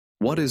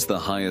What is the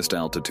highest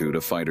altitude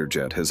a fighter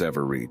jet has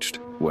ever reached?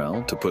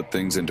 Well, to put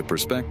things into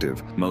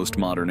perspective, most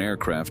modern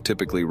aircraft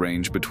typically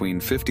range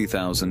between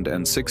 50,000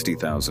 and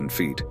 60,000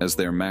 feet as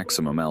their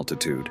maximum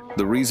altitude.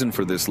 The reason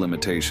for this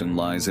limitation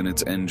lies in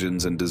its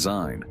engines and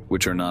design,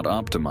 which are not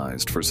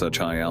optimized for such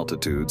high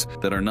altitudes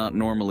that are not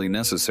normally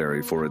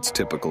necessary for its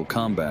typical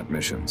combat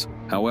missions.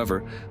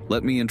 However,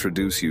 let me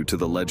introduce you to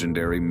the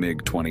legendary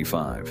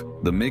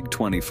MiG-25. The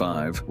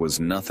MiG-25 was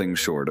nothing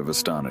short of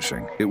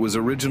astonishing. It was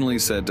originally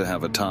said to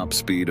have a top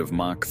speed of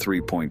Mach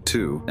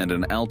 3.2 and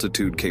an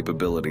altitude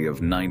capability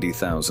of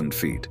 90,000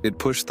 feet. It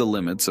pushed the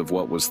limits of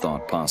what was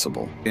thought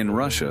possible. In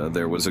Russia,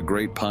 there was a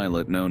great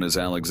pilot known as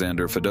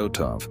Alexander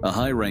Fedotov, a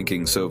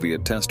high-ranking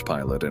Soviet test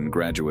pilot and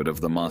graduate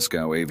of the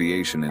Moscow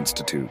Aviation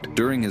Institute.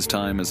 During his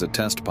time as a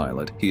test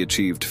pilot, he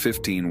achieved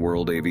 15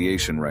 world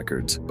aviation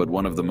records, but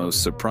one of the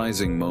most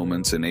surprising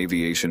moments in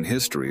aviation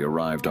history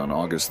arrived on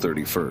August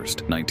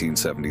 31st,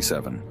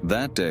 1977.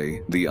 That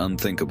day, the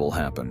unthinkable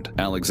happened.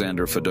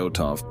 Alexander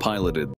Fedotov piloted